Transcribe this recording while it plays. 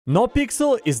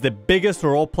Nopixel is the biggest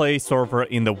roleplay server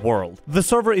in the world. The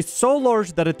server is so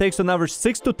large that it takes on average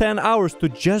 6 to 10 hours to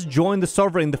just join the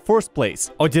server in the first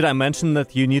place. Or did I mention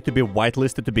that you need to be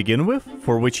whitelisted to begin with,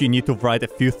 for which you need to write a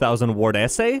few thousand-word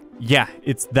essay? Yeah,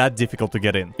 it's that difficult to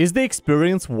get in. Is the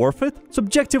experience worth it?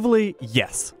 Subjectively,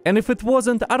 yes. And if it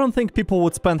wasn't, I don't think people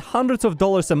would spend hundreds of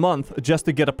dollars a month just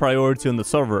to get a priority on the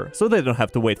server, so they don't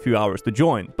have to wait a few hours to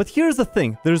join. But here's the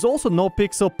thing, there's also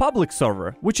Nopixel public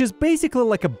server, which is basically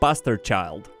like a bastard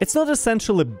child. It's not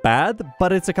essentially bad,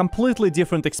 but it's a completely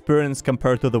different experience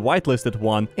compared to the whitelisted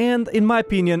one, and in my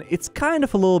opinion, it's kind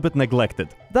of a little bit neglected.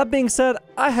 That being said,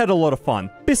 I had a lot of fun,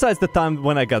 besides the time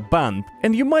when I got banned.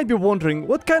 And you might be wondering,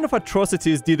 what kind of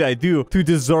atrocities did I do to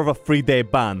deserve a 3-day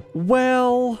ban?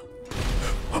 Well...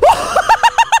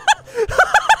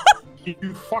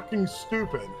 You fucking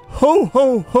stupid. Ho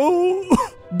ho ho!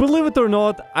 Believe it or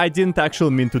not, I didn't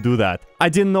actually mean to do that. I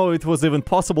didn't know it was even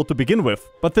possible to begin with,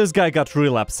 but this guy got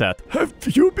real upset. Have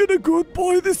you been a good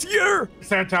boy this year?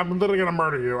 Santa, I'm literally gonna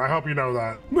murder you. I hope you know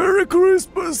that. Merry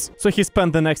Christmas! So he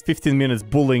spent the next 15 minutes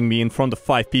bullying me in front of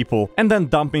 5 people, and then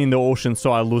dumped me in the ocean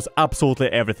so I lose absolutely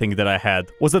everything that I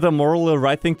had. Was it a morally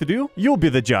right thing to do? You'll be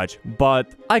the judge.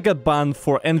 But I got banned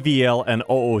for NVL and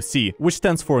OOC, which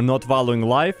stands for not valuing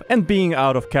life and being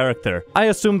out of character. I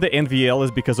assume the NVL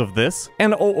is because of this,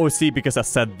 and OOC because I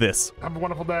said this. Have a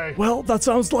wonderful day. Well, that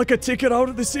sounds like a ticket out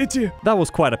of the city. That was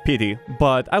quite a pity,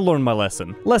 but I learned my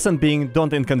lesson. Lesson being,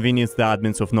 don't inconvenience the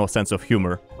admins with no sense of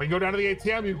humor. When you go down to the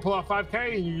ATM, you can pull out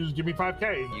 5K and you just give me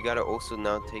 5K. You gotta also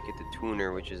now take it to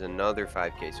Tuner, which is another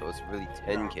 5K, so it's really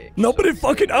 10K. Nobody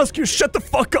fucking asked you, shut the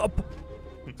fuck up!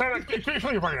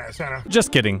 Santa.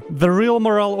 Just kidding. The real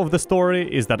moral of the story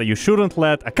is that you shouldn't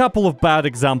let a couple of bad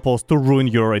examples to ruin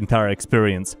your entire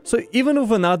experience. So even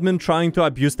with an admin trying to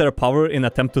abuse their power in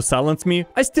attempt to silence me,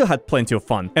 I still had plenty of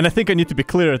fun. And I think I need to be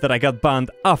clear that I got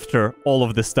banned after all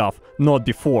of this stuff, not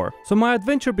before. So my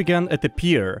adventure began at the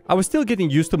pier. I was still getting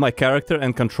used to my character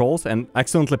and controls and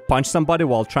accidentally punched somebody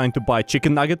while trying to buy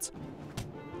chicken nuggets.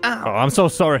 Ow. Oh, I'm so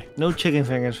sorry. No chicken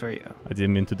fingers for you. I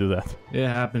didn't mean to do that. It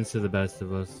happens to the best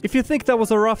of us. If you think that was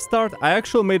a rough start, I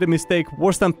actually made a mistake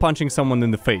worse than punching someone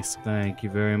in the face. Thank you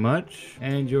very much.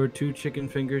 And your 2 chicken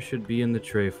fingers should be in the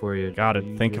tray for you. Got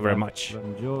it. Thank you very much.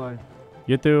 Enjoy.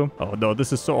 You too. Oh no,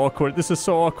 this is so awkward. This is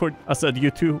so awkward. I said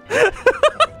you too.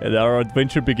 And our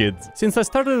adventure begins. Since I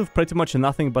started with pretty much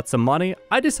nothing but some money,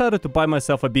 I decided to buy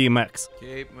myself a BMX.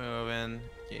 Keep moving.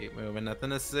 Keep moving. Nothing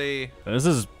to see. This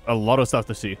is a lot of stuff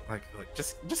to see. Like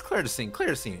just clear the scene. Clear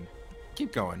the scene.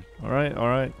 Keep going. All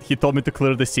right. He told me to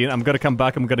clear the scene. I'm gonna come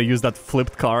back. I'm gonna use that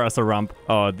flipped car as a ramp.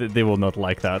 Oh, they will not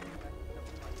like that.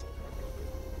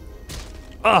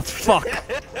 Oh, fuck.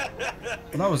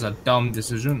 That was a dumb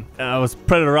decision. That was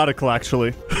pretty radical,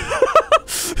 actually.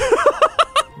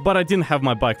 But I didn't have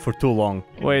my bike for too long.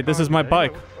 Wait, this is my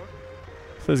bike.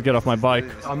 Please get off my bike.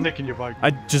 I'm nicking your bike.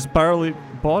 I just barely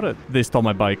bought it. They stole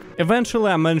my bike.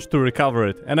 Eventually, I managed to recover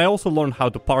it, and I also learned how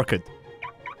to park it.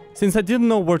 Since I didn't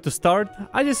know where to start,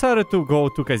 I decided to go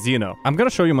to casino. I'm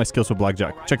gonna show you my skills with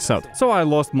blackjack. Check this out. So I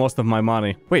lost most of my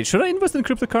money. Wait, should I invest in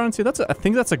cryptocurrency? I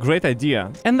think that's a great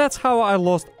idea. And that's how I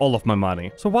lost all of my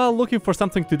money. So while looking for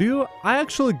something to do, I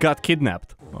actually got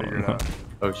kidnapped. Oh, no.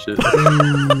 Oh shit.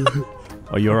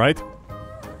 Are you alright?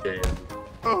 Yeah.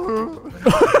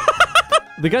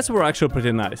 The guys were actually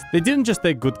pretty nice. They didn't just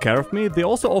take good care of me, they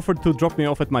also offered to drop me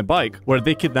off at my bike, where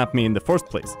they kidnapped me in the first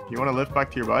place. You want to lift back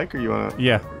to your bike, or you want to...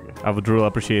 Yeah, I would really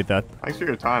appreciate that. Thanks for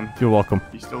your time. You're welcome.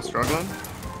 You still struggling?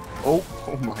 Oh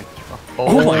my god.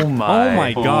 Oh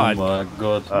my god. Oh my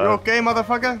god. You okay,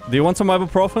 motherfucker? Do you want some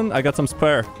ibuprofen? I got some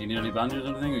spare. You need any bandages or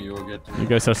anything, or you all good? You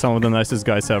guys are some of the nicest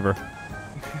guys ever.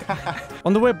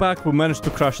 On the way back, we managed to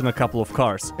crash in a couple of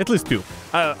cars. At least 2.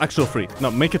 Actually 3. No,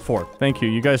 make it 4. Thank you,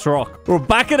 you guys rock. We're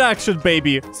back in action,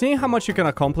 baby! Seeing how much you can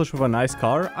accomplish with a nice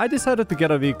car, I decided to get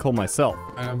a vehicle myself.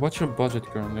 What's your budget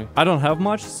currently? I don't have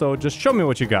much, so just show me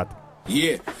what you got.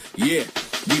 Yeah. We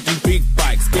do big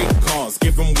bikes, big cars,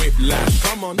 give them whiplash.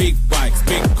 Come on. Big bikes,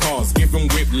 big cars, give them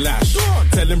whiplash.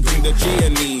 Tell them bring the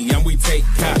G&E and we take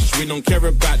cash. We don't care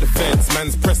about the feds,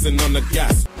 man's pressing on the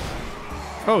gas.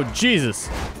 Oh, Jesus.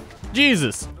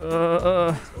 Jesus.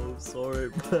 I'm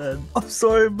sorry, man. I'm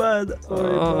sorry, man.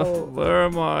 Sorry, bro. Where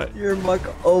am I? You're my...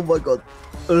 Oh my god.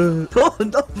 Oh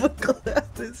no, my god.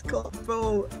 this car,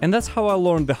 bro. And that's how I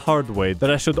learned the hard way that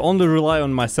I should only rely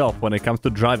on myself when it comes to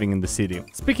driving in the city.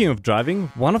 Speaking of driving,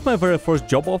 one of my very first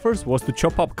job offers was to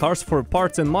chop up cars for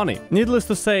parts and money. Needless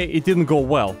to say, it didn't go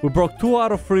well. We broke 2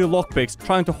 out of 3 lockpicks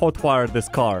trying to hotwire this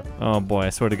car. Oh boy, I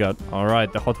swear to God.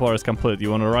 Alright, the hotwire is complete.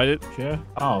 You wanna ride it? Sure.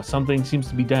 Oh, something seems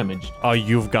to be damaged. Oh,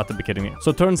 you've got to be kidding me.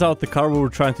 So turns out the car we were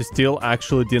trying to steal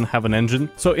actually didn't have an engine.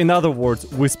 So in other words,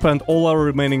 we spent all our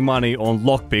remaining money on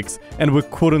lockpicks and we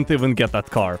couldn't even get that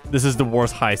car. This is the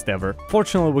worst heist ever.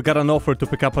 Fortunately, we got an offer to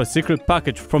pick up a secret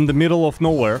package from the middle of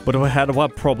nowhere, but we had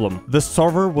one problem. The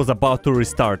server was about to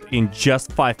restart in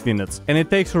just 5 minutes, and it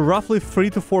takes roughly 3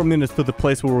 to 4 minutes to the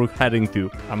place we were heading to.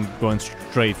 I'm going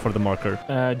straight for the marker.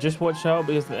 Just watch out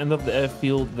because at the end of the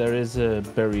airfield there is a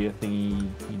barrier thingy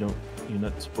you're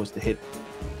not supposed to hit.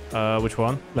 Which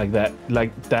one? Like that.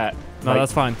 No,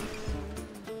 that's fine.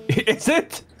 Is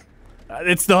it?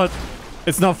 It's not.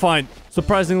 It's not fine.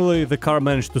 Surprisingly, the car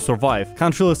managed to survive.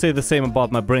 Can't really say the same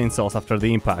about my brain cells after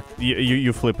the impact.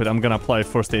 You flip it. I'm gonna apply a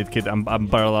first aid kit. I'm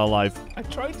barely alive. I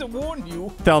tried to warn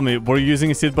you. Tell me, were you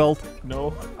using a seatbelt?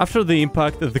 No. After the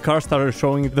impact, the car started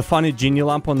showing the funny genie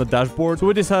lamp on the dashboard, so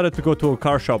we decided to go to a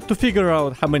car shop to figure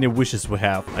out how many wishes we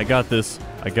have. I got this.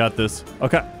 I got this.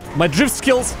 Okay. My drift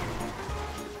skills!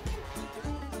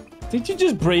 Did you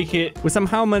just break it? We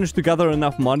somehow managed to gather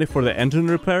enough money for the engine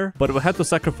repair, but we had to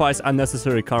sacrifice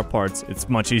unnecessary car parts. It's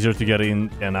much easier to get in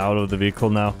and out of the vehicle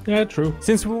now. Yeah, true.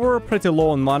 Since we were pretty low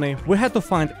on money, we had to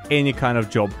find any kind of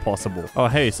job possible. Oh,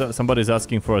 hey, so somebody's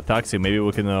asking for a taxi. Maybe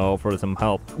we can offer some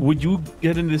help. Would you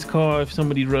get in this car if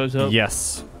somebody rose up?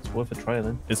 Yes. It's worth a try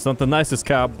then. It's not the nicest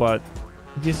cab, but...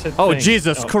 Just said oh, thanks.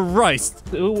 Jesus Christ!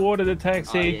 Who ordered a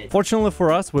taxi? Fortunately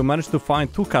for us, we managed to find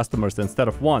 2 customers instead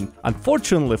of 1.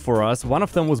 Unfortunately for us, one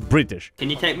of them was British. Can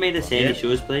you take me to Sandy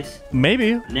Shores, please?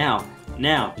 Maybe. Now.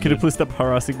 Can you please stop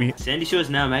harassing me? Sandy Shores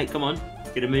now, mate. Come on.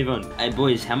 Get a move on. Hey,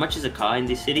 boys, how much is a car in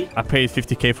this city? I paid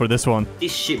 50k for this one.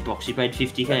 This shitbox, you paid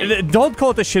 50k. Don't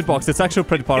call it a shitbox. It's actually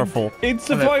pretty powerful. It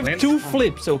survived 2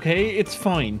 flips, okay? It's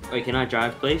fine. Wait, can I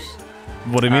drive, please?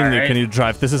 What do you mean, can you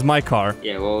drive? This is my car.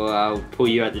 Yeah, well, I'll pull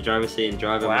you out the driver's seat and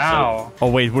drive it myself.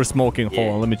 Oh, wait, we're smoking.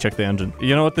 Hold on, let me check the engine.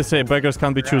 You know what they say, beggars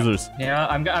can't be choosers. Yeah,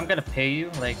 I'm gonna pay you,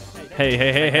 like...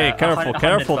 Hey, careful,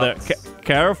 careful there.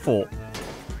 Careful.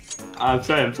 I'm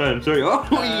sorry. Oh,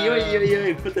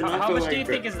 yo, put the knife How much away, do you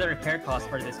think is the repair cost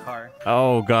for this car?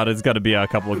 Oh, God, it's gotta be a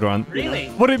couple of grand. Really?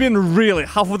 What do you mean, really?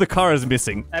 Half of the car is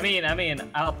missing. I mean,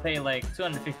 I'll pay like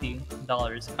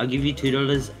 $250. I'll give you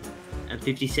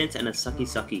 $2.50 and a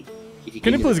sucky.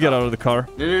 Can you please get out of the car?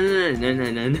 No.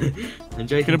 I'm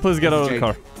joking. Can you please get out of the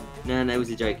car? No, it was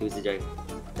a joke.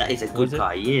 That is a good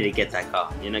car. You need to get that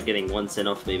car. You're not getting 1 cent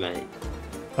off me, mate.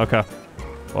 Okay.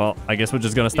 Well, I guess we're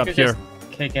just gonna stop here. Just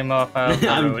kick him off out the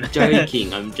road.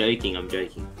 I'm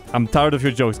joking. I'm tired of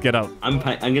your jokes. Get out. I'm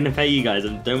gonna pay you guys.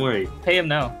 Don't worry. Pay him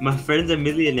now. My friend's a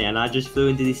millionaire and I just flew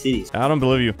into this city. I don't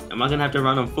believe you. Am I gonna have to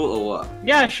run on foot or what?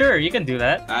 Yeah, sure. You can do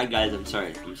that. Alright, guys. I'm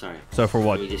sorry. Sorry for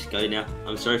what? Can we just go now?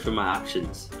 I'm sorry for my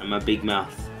actions and my big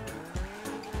mouth.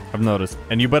 I've noticed.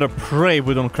 And you better pray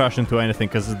we don't crash into anything,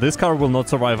 because this car will not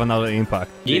survive another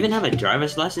impact. Do you even have a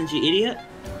driver's license, you idiot?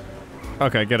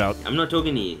 Okay, get out. I'm not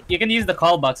talking to you. You can use the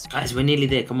call box. Guys, we're nearly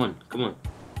there. Come on.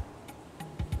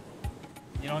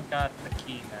 You don't got the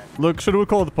key, man. Look, should we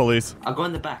call the police? I'll go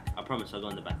in the back. I promise I'll go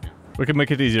in the back now. We can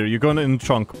make it easier. You're going in the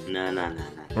trunk. No.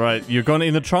 Right, you're going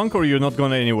in the trunk or you're not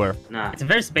going anywhere? Nah. It's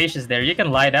very spacious there. You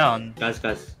can lie down. Guys,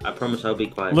 I promise I'll be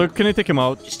quiet. Look, can you take him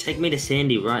out? Just take me to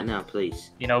Sandy right now,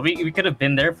 please. You know, we could have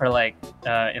been there for like,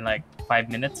 in like 5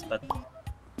 minutes, but...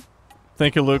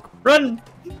 Thank you, Luke. Run!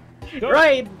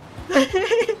 Right!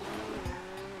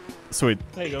 Sweet.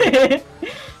 There you go.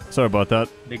 Sorry about that.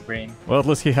 Big brain. Well, at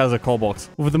least he has a call box.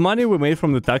 With the money we made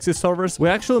from the taxi servers, we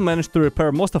actually managed to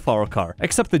repair most of our car,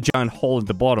 except the giant hole in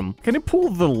the bottom. Can you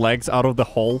pull the legs out of the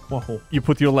hole? What hole? You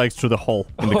put your legs through the hole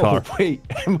in the car. Wait,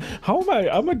 how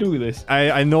am I doing this?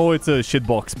 I know it's a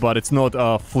shitbox, but it's not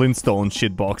a Flintstone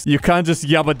shitbox. You can't just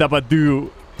yabba dabba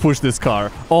do push this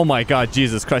car. Oh my god,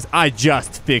 Jesus Christ, I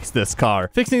just fixed this car.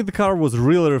 Fixing the car was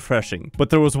really refreshing, but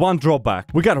there was one drawback.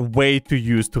 We got way too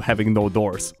used to having no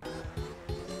doors.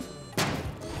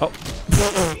 Oh.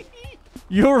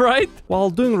 You're right. While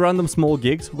doing random small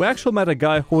gigs, we actually met a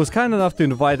guy who was kind enough to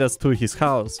invite us to his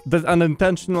house that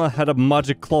unintentionally had a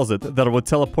magic closet that would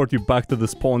teleport you back to the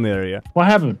spawn area. What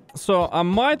happened? So I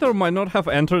might or might not have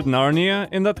entered Narnia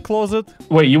in that closet.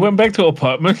 Wait, you went back to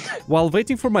apartment? While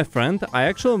waiting for my friend, I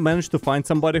actually managed to find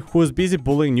somebody who was busy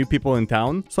bullying new people in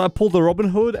town. So I pulled a Robin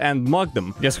Hood and mugged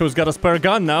them. Guess who's got a spare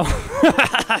gun now?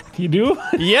 You do?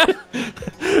 Yeah.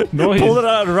 No, pulled it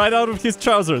out right out of his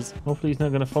trousers. Hopefully he's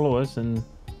not gonna follow us and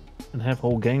and have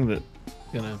whole gang that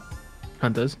gonna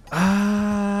hunt us.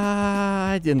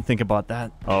 I didn't think about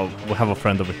that. Oh, we have a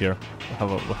friend over here. We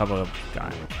have a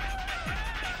guy.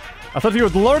 I thought you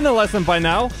would learn a lesson by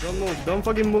now. Don't move. Don't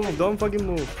fucking move. Don't fucking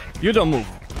move. You don't move.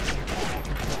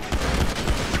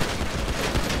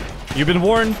 You've been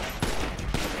warned.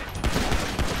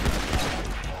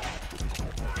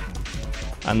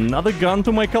 Another gun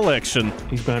to my collection.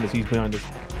 He's behind us. He's behind us.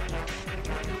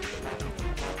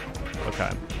 Okay.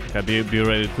 Okay, be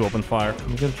ready to open fire.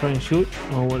 You gonna try and shoot?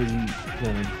 Or what is he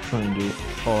gonna try and do?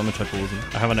 Oh, let me try to lose him.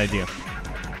 I have an idea.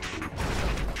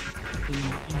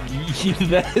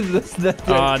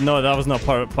 No, that was not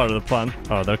part of the plan.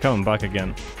 Oh, they're coming back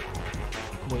again.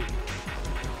 Wait.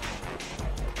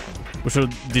 We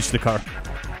should ditch the car.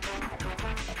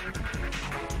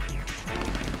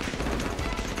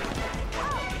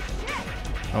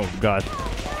 Oh, God.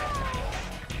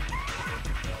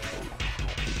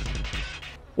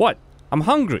 What? I'm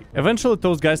hungry. Eventually,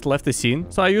 those guys left the scene,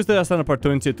 so I used it as an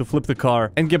opportunity to flip the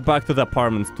car and get back to the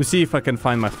apartment to see if I can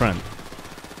find my friend.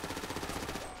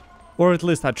 Or at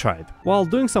least I tried. While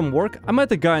doing some work, I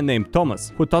met a guy named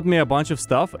Thomas, who taught me a bunch of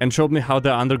stuff and showed me how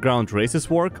the underground races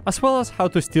work, as well as how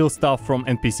to steal stuff from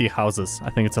NPC houses. I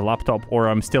think it's a laptop, or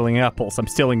I'm stealing apples. I'm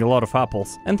stealing a lot of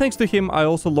apples. And thanks to him, I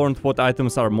also learned what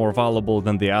items are more valuable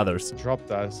than the others. Drop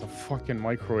that, it's a fucking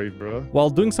microwave, bro.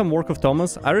 While doing some work with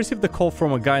Thomas, I received a call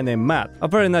from a guy named Matt, a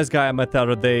very nice guy I met the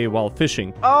other day while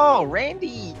fishing. Oh,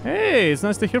 Randy! Hey, it's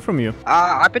nice to hear from you.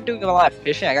 I've been doing a lot of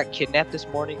fishing. I got kidnapped this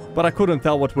morning. But I couldn't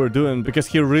tell what we were doing because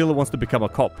he really wants to become a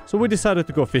cop. So we decided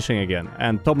to go fishing again,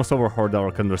 and Thomas overheard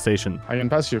our conversation. I can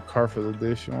pass you a car for the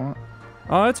day if you want.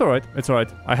 It's alright, it's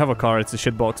alright. I have a car, it's a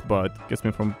shitbox, but gets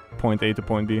me from point A to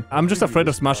point B. I'm just afraid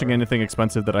of smashing anything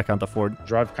expensive that I can't afford.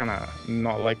 Drive kind of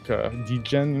not like a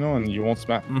D-gen, you know, and you won't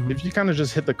smash. If you kind of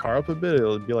just hit the car up a bit,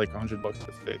 it'll be like $100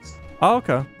 to fix. Oh,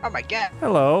 okay. Oh my god.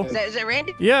 Hello. Is that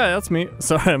Randy? Yeah, that's me.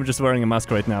 Sorry, I'm just wearing a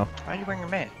mask right now. Why are you wearing a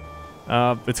mask?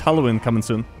 It's Halloween coming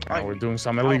soon. Oh, we're doing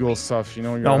some illegal stuff, you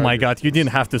know. Oh my god, you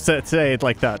didn't have to say it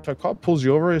like that. If a cop pulls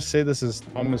you over, say this is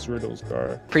Thomas Riddle's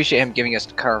car. Appreciate him giving us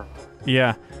the car.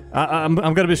 Yeah, I'm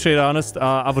gonna be straight honest.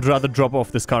 I would rather drop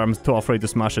off this car. I'm too afraid to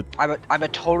smash it. I'm a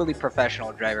totally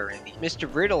professional driver, Randy.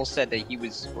 Mr. Riddle said that he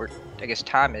was, or I guess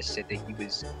Thomas said that he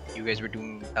was. You guys were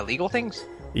doing illegal things.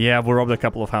 Yeah, we robbed a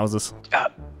couple of houses.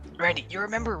 Randy, you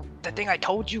remember the thing I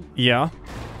told you? Yeah.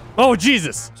 Oh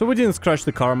Jesus! So we didn't scratch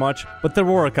the car much, but there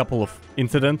were a couple of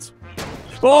incidents.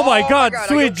 Oh my god,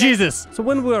 sweet Jesus! So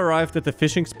when we arrived at the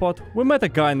fishing spot, we met a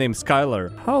guy named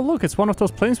Skylar. Oh look, it's one of those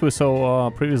planes we saw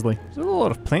previously. There's a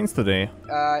lot of planes today.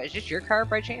 Is this your car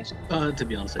by chance? To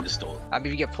be honest, I just stole it. I mean,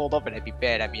 if you get pulled up and it'd be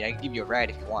bad. I mean, I can give you a ride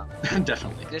if you want.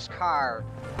 Definitely. This car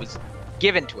was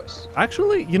given to us.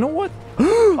 Actually, you know what?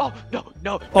 Oh, no.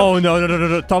 Oh,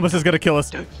 no. Thomas is gonna kill us.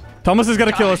 Thomas is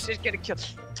gonna kill us. Thomas is gonna kill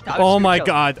us. Oh my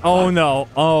god. Oh no.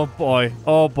 Oh boy.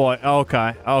 Oh boy.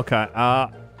 Okay.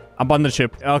 Abandon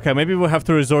ship. Okay, maybe we'll have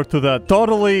to resort to the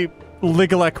totally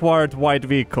legally acquired white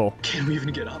vehicle. Can we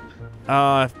even get up?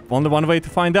 Only one way to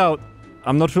find out.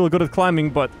 I'm not really good at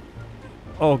climbing, but...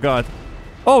 Oh god.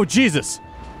 Oh Jesus.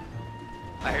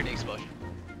 I heard an explosion.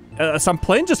 Some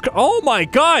plane just... Oh my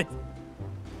god.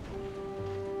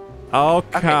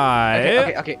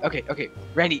 Okay.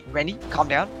 Randy, calm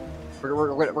down.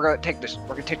 We're gonna take this.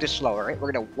 We're gonna take this slow, all right?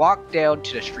 We're gonna walk down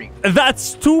to the stream.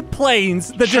 That's two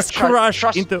planes that just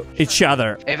crashed into each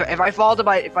other. If I fall to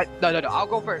my, no, I'll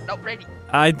go first. No, Randy.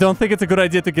 I don't think it's a good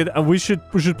idea to get. We should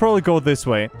probably go this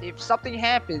way. If something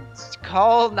happens,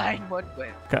 call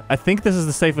 911. Okay, I think this is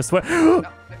the safest way.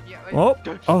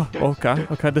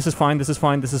 Okay. This is fine. Okay.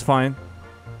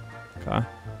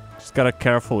 Just gotta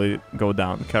carefully go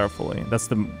down, carefully. That's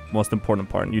the most important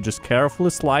part. You just carefully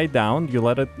slide down. You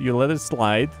let it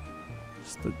slide.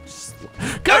 Just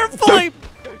carefully,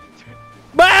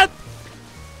 man.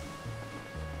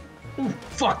 Oh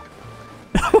fuck!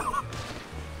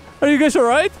 Are you guys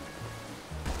alright?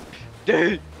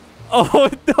 Dude.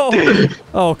 Oh no!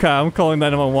 Okay, I'm calling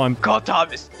 911. Call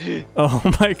Thomas. Oh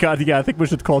my god! Yeah, I think we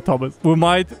should call Thomas. We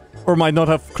might or might not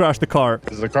have crashed the car.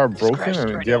 Is the car broken? I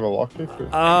mean, do you have a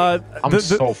lockpick? I'm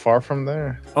so far from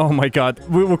there. Oh my god.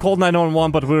 We called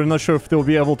 911, but we're not sure if they'll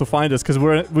be able to find us because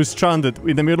we're stranded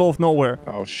in the middle of nowhere.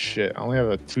 Oh shit. I only have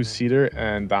a 2-seater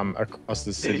and I'm across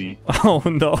the city. Oh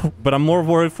no. But I'm more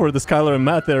worried for the Skylar and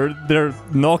Matt. They're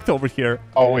knocked over here.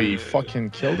 Oh wait, you fucking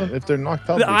killed them? If they're knocked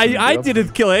out, I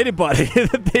didn't kill anybody.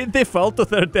 they fell to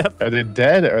their death. Are they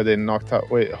dead or are they knocked out?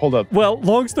 Wait, hold up. Well,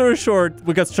 long story short,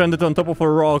 we got stranded on top of a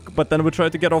rock, but then we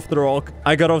tried to get off the rock.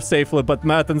 I got off safely, but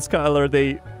Matt and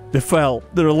Skylar, They fell.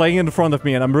 They're laying in front of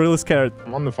me and I'm really scared.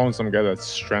 I'm on the phone with some guy that's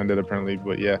stranded apparently,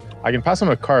 but yeah. I can pass him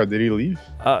a car. Did he leave?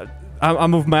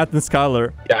 I'm with Matt and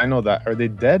Skylar. Yeah, I know that. Are they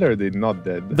dead or are they not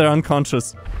dead? They're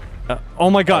unconscious. Oh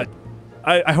my god.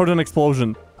 I heard an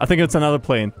explosion. I think it's another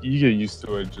plane. You get used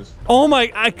to it, just... Oh my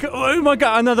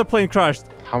god, another plane crashed.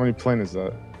 How many planes is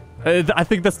that? I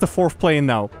think that's the 4th plane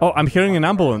now. Oh, I'm hearing an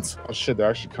ambulance. Oh shit, they're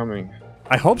actually coming.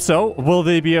 I hope so. Will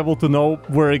they be able to know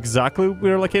where exactly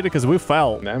we're located? Because we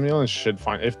fell. The ambulance should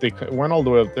find... If they went all the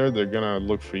way up there, they're gonna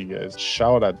look for you guys.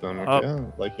 Shout at them, okay?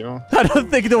 Like, you know? I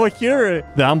don't think they were here.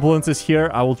 The ambulance is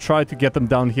here. I will try to get them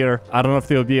down here. I don't know if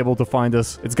they'll be able to find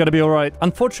us. It's gonna be alright.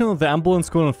 Unfortunately, the ambulance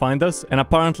couldn't find us and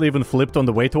apparently even flipped on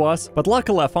the way to us. But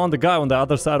luckily, I found the guy on the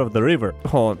other side of the river.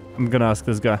 Hold on. I'm gonna ask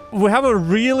this guy. We have a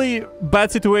really bad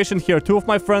situation here. 2 of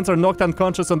my friends are knocked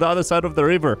unconscious on the other side of the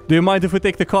river. Do you mind if we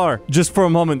take the car? Just for a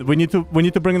moment. We need to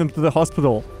bring them to the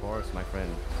hospital. Of course, my friend.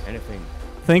 Anything.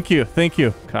 Thank you.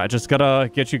 Okay, I just gotta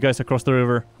get you guys across the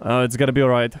river. It's gonna be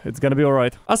alright. It's gonna be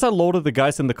alright. As I loaded the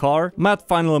guys in the car, Matt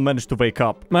finally managed to wake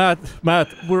up. Matt,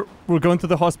 we're going to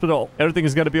the hospital. Everything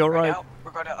is gonna be alright.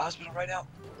 We're going to the hospital right now.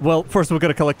 Well, first we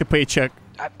gotta collect the paycheck.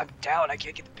 I'm down. I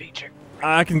can't get the paycheck.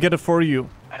 I can get it for you.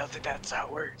 I don't think that's how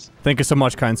it works. Thank you so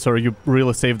much, kind sir. You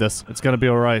really saved us. It's gonna be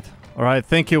alright. Alright,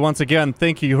 thank you once again.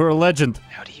 Thank you. You're a legend.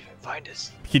 How do you even find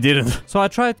us? He didn't. So I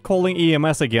tried calling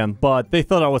EMS again, but they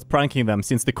thought I was pranking them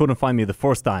since they couldn't find me the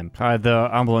first time. The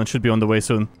ambulance should be on the way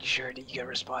soon. You sure? Did you get a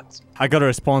response? I got a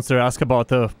response to ask about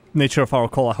the nature of our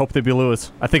call. I hope they believe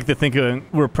us. I think they think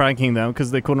we're pranking them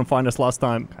because they couldn't find us last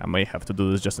time. I may have to do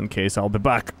this just in case. I'll be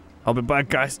back. I'll be back,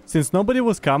 guys. Since nobody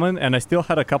was coming and I still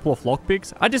had a couple of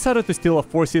lockpicks, I decided to steal a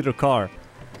 4-seater car.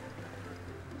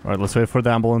 Alright, let's wait for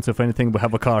the ambulance. If anything, we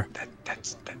have a car.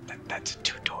 That's a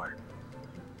 2-door.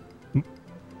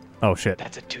 Oh, shit.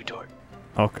 That's a 2-door.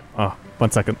 Okay. Oh,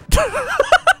 1 second.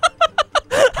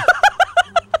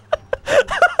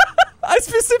 I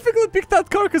specifically picked that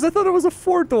car because I thought it was a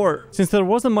 4-door. Since there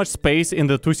wasn't much space in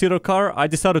the 2-seater car, I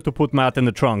decided to put Matt in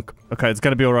the trunk. Okay, it's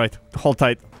gonna be alright. Hold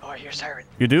tight. Oh, I hear siren.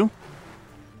 You do?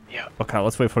 Yeah. Okay,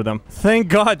 let's wait for them. Thank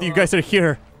God you guys are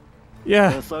here.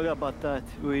 Yeah. Sorry about that.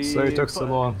 Sorry it took so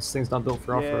long. This thing's not built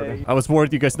for off-roading. I was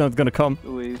worried you guys not gonna come.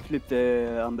 We flipped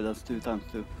the ambulance 2 times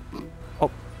too.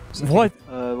 Oh. What?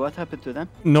 What happened to them?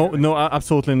 No,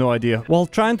 absolutely no idea. While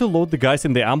trying to load the guys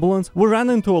in the ambulance, we ran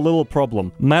into a little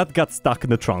problem. Matt got stuck in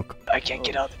the trunk. I can't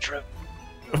get out of the trunk.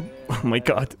 Oh my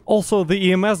god. Also,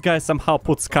 the EMS guy somehow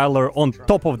put Skylar on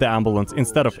top of the ambulance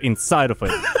instead of inside of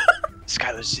it.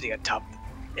 Skylar's sitting on top of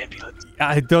the ambulance.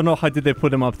 I don't know how did they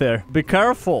put him up there. Be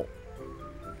careful.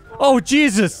 Oh,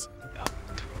 Jesus!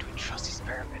 Do we trust these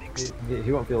paramedics?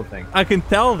 He won't feel a thing. I can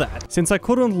tell that. Since I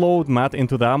couldn't load Matt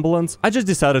into the ambulance, I just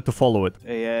decided to follow it.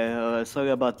 Yeah,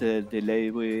 sorry about the delay.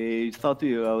 We thought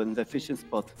you were in the fishing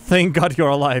spot. Thank God you're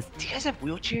alive. Do you guys have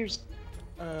wheelchairs?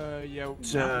 Yeah,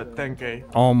 it's 10K.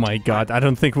 Oh my god, I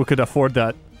don't think we could afford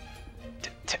that.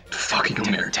 Fucking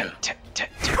America. 10K.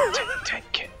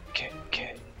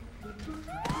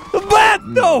 Matt,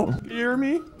 no! You hear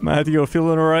me? Matt, you're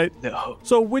feeling alright? No.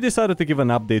 So we decided to give an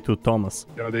update to Thomas.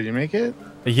 Yo, did you make it?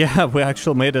 Yeah, we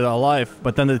actually made it alive,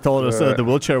 but then they told us the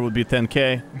wheelchair would be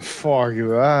 10K. Fuck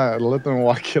that. Let them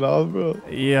walk it off, bro.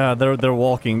 Yeah, they're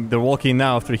walking. They're walking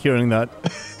now after hearing that.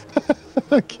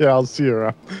 Okay, I'll see you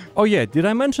around. Oh yeah, did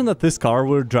I mention that this car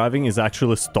we're driving is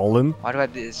actually stolen? Why do I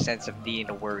have this sense of needing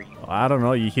to worry? I don't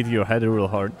know, you hit your head real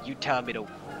hard. You telling me to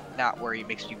not worry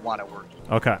makes me want to worry.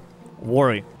 Okay,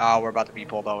 worry. Oh, we're about to be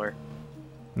pulled over.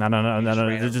 No.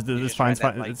 It's fine.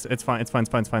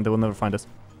 It's fine. They will never find us.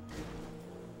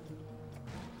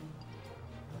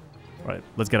 Right,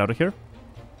 let's get out of here.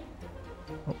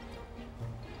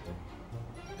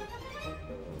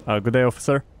 Good day,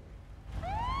 officer.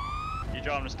 You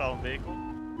driving a stolen vehicle?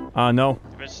 No.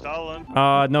 If it's stolen?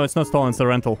 No, it's not stolen, it's a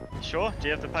rental. Sure? Do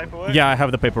you have the paperwork? Yeah, I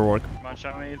have the paperwork. Mind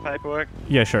showing me the paperwork?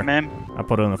 Yeah, sure. Ma'am? I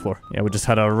put it on the floor. Yeah, we just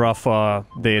had a rough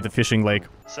day at the fishing lake.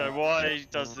 So why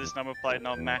does this number plate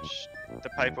not match the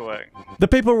paperwork? The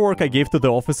paperwork I gave to the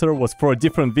officer was for a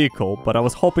different vehicle, but I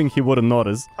was hoping he wouldn't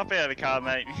notice. Hop out of the car,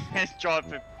 mate.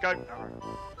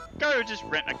 Go just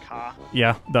rent a car.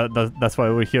 Yeah, that's why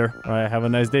we're here. Alright, have a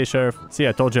nice day, Sheriff. See,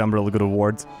 I told you I'm really good at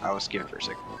words. I was scared for a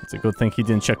second. It's a good thing he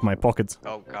didn't check my pockets.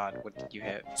 Oh god, what did you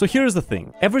have? So here's the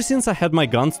thing. Ever since I had my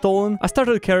gun stolen, I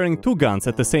started carrying 2 guns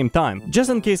at the same time. Just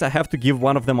in case I have to give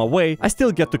one of them away, I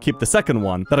still get to keep the second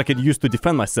one that I could use to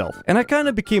defend myself. And I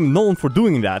kinda became known for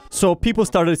doing that, so people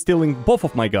started stealing both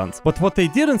of my guns. But what they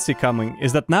didn't see coming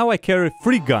is that now I carry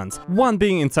 3 guns, one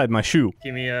being inside my shoe.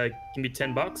 Give me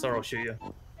 $10 or I'll shoot you.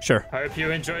 Sure. Hope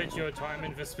you enjoyed your time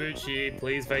in Vespucci.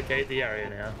 Please vacate the area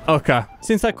now. Okay.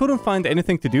 Since I couldn't find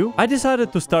anything to do, I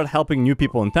decided to start helping new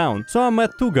people in town. So I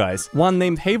met two guys, one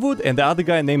named Haywood and the other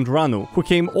guy named Ranu, who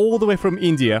came all the way from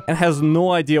India and has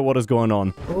no idea what is going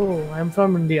on. Oh, I'm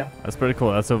from India. That's pretty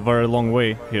cool. That's a very long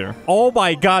way here. Oh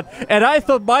my god. And I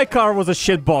thought my car was a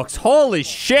shitbox. Holy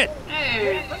shit.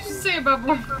 Hey, what you say about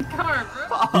my car,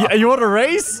 bro? You want to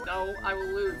race? No, I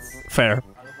will lose. Fair.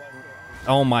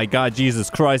 Oh my god,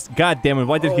 Jesus Christ. God damn it,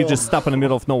 why did he just stop in the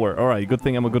middle of nowhere? Alright, good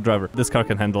thing I'm a good driver. This car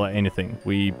can handle anything.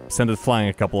 We sent it flying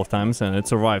a couple of times and it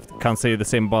survived. Can't say the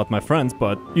same about my friends,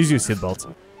 but use your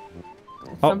seatbelts.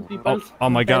 Oh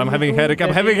my god, I'm having a headache.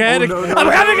 I'm having a headache. I'm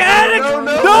having a headache!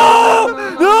 No!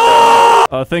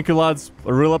 Thank you, lads.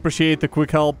 I really appreciate the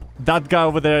quick help. That guy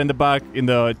over there in the back in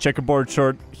the checkerboard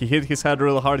shirt, he hit his head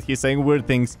really hard. He's saying weird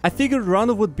things. I figured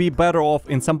Ranu would be better off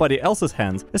in somebody else's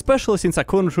hands, especially since I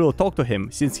couldn't really talk to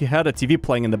him, since he had a TV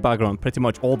playing in the background pretty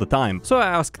much all the time. So I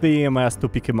asked the EMS to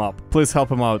pick him up. Please help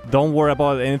him out. Don't worry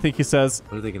about anything he says.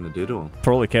 What are they gonna do to him?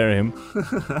 Probably carry him.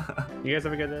 You guys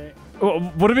have a good day.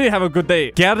 What do you mean have a good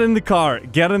day? Get in the car.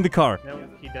 Get in the car. No,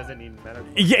 he doesn't need medical.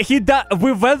 Yeah, he does.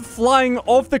 We went flying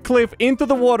off the cliff into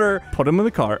the water. Put him in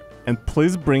the car and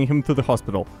please bring him to the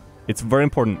hospital. It's very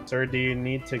important. Sir, do you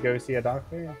need to go see a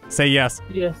doctor? Say yes.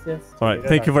 Yes, yes. All right,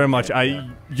 thank you very much.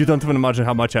 You don't even imagine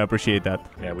how much I appreciate that.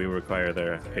 Yeah, we require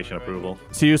their patient approval.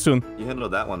 See you soon. You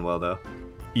handled that one well, though.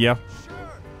 Yeah.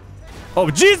 Oh,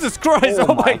 Jesus Christ!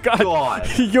 Oh my god!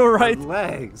 You're right.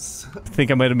 Legs. I think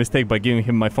I made a mistake by giving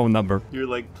him my phone number. You're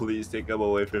like, please take him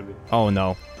away from me. Oh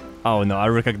no. Oh no, I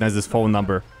recognize this phone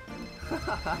number.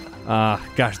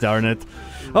 Gosh darn it.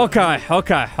 Okay.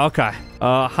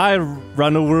 Hi,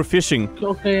 Ranu, we're fishing.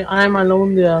 Okay, I'm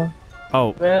alone there.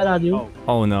 Oh. Where are you?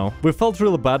 Oh no. We felt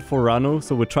really bad for Ranu,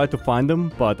 so we tried to find him,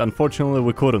 but unfortunately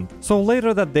we couldn't. So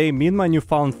later that day, me and my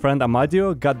newfound friend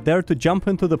Amadio got dared to jump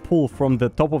into the pool from the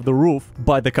top of the roof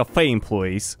by the cafe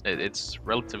employees. It's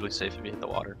relatively safe if you hit the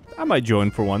water. I might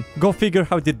join for one. Go figure,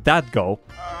 how did that go?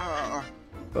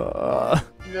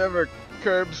 You never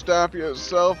curb stomp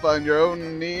yourself on your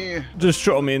own knee? Just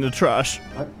throw me in the trash.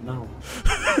 No.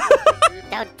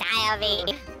 Don't die on me.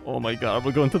 Oh my god,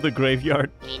 we're going to the graveyard.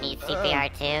 Do you need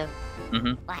CPR too?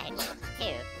 Mm-hmm. 1, 2,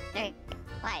 3,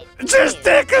 5. Just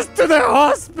take us to the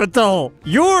hospital!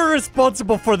 You're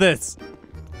responsible for this!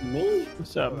 Me?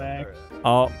 What's up, Mac?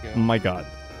 Oh my god.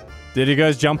 Did you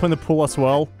guys jump in the pool as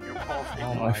well?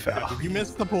 Oh my god. You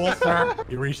missed the pool, sir.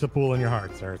 You reached the pool in your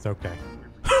heart, sir. It's okay.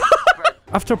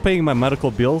 After paying my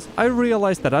medical bills, I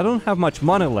realized that I don't have much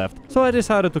money left, so I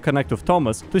decided to connect with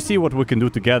Thomas to see what we can do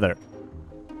together.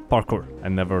 Parkour. I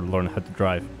never learned how to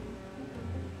drive.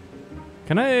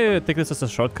 Can I take this as a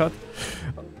shortcut?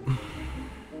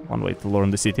 One way to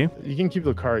learn the city. You can keep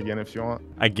the car again if you want.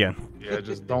 Again. Yeah,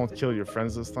 just don't kill your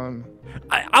friends this time.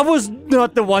 I was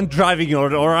not the one driving it,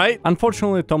 alright?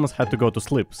 Unfortunately, Thomas had to go to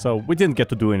sleep, so we didn't get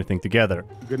to do anything together.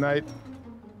 Good night.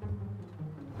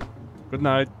 Good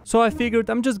night. So I figured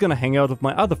I'm just gonna hang out with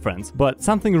my other friends, but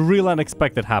something real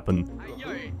unexpected happened.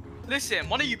 Yo, listen,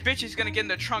 one of you bitches is gonna get in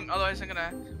the trunk, otherwise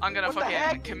I'm gonna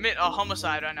fucking commit a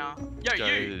homicide right now. Yo,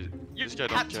 you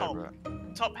hat top.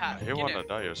 Top hat. He wanna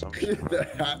die or something. The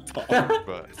hat top.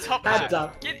 Top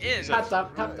hat. Get in. Hat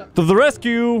top. To the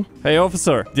rescue! Hey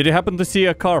officer, did you happen to see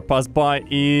a car pass by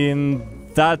in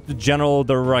that general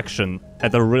direction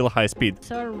at a real high speed?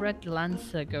 Saw a red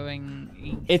Lancer going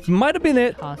east. It might have been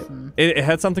it. It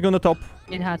had something on the top.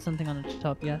 It had something on the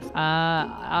top, yes.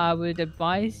 I would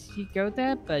advise you go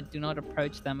there, but do not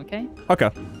approach them, okay? Okay.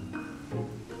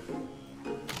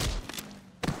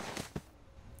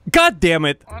 God damn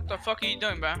it! What the fuck are you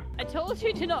doing, bro? I told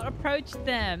you to not approach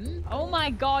them. Oh my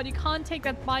god, you can't take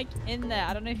that bike in there.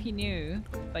 I don't know if you knew,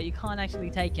 but you can't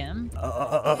actually take him.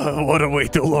 What a way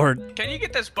to learn. Can you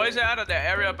get this boys out of the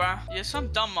area, bro? You're some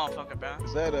dumb motherfucker, bro.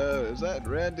 Is that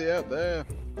Randy out there?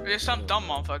 You're some dumb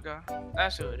motherfucker.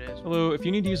 That's who it is. Hello, if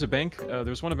you need to use a bank,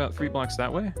 there's one about 3 blocks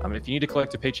that way. If you need to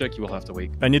collect a paycheck, you will have to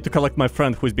wait. I need to collect my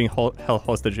friend who's being held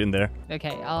hostage in there.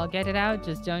 Okay, I'll get it out.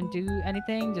 Just don't do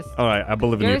anything. Just. Alright, I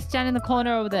believe in you. You're standing in the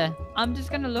corner over there. I'm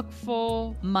just gonna look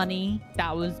for money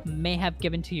that may have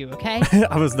given to you, okay?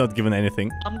 I was not given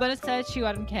anything. I'm gonna search you.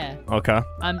 I don't care. Okay.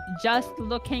 I'm just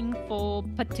looking for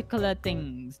particular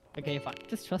things. Okay, fine.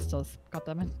 Just trust us. God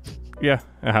damn it. Yeah,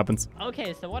 it happens.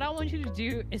 Okay, so what I want you to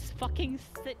do is fucking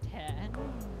sit here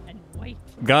and wait.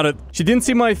 Got it. She didn't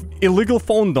see my illegal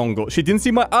phone dongle. She didn't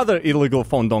see my other illegal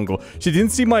phone dongle. She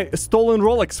didn't see my stolen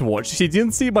Rolex watch. She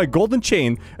didn't see my golden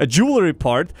chain, a jewelry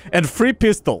part, and 3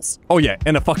 pistols. Oh yeah,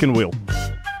 and a fucking wheel.